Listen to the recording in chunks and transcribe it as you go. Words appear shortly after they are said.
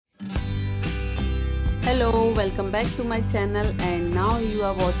Hello, welcome back to my channel, and now you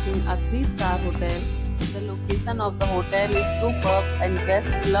are watching a 3-star hotel. The location of the hotel is superb and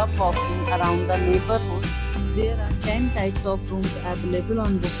guests love walking around the neighborhood. There are 10 types of rooms available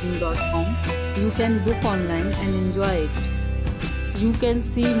on booking.com. You can book online and enjoy it. You can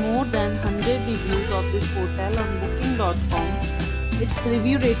see more than 100 reviews of this hotel on booking.com. Its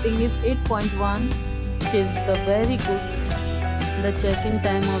review rating is 8.1, which is very good. The check-in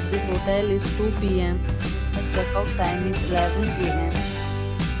time of this hotel is 2 p.m. The check-out time is 11 p.m.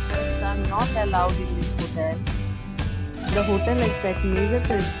 Pets are not allowed in this hotel. The hotel accepts major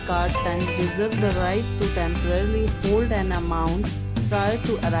credit cards and reserves the right to temporarily hold an amount prior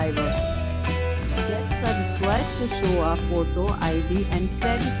to arrival. Guests are required to show a photo ID and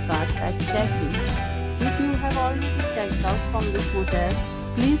credit card at check-in. If you have already checked out from this hotel,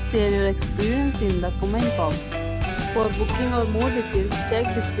 please share your experience in the comment box. For booking or more details,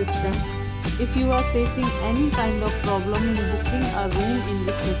 check description. If you are facing any kind of problem in booking a room in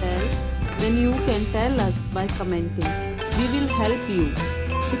this hotel, then you can tell us by commenting. We will help you.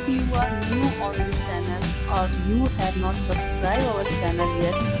 If you are new on this channel or you have not subscribed our channel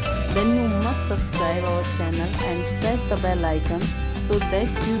yet, then you must subscribe our channel and press the bell icon so that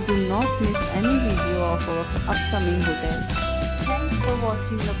you do not miss any video of our upcoming hotel. Thanks for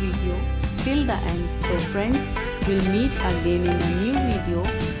watching the video till the end. So friends, we'll meet again in a new video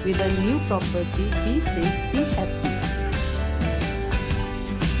with a new property. Be safe, be happy.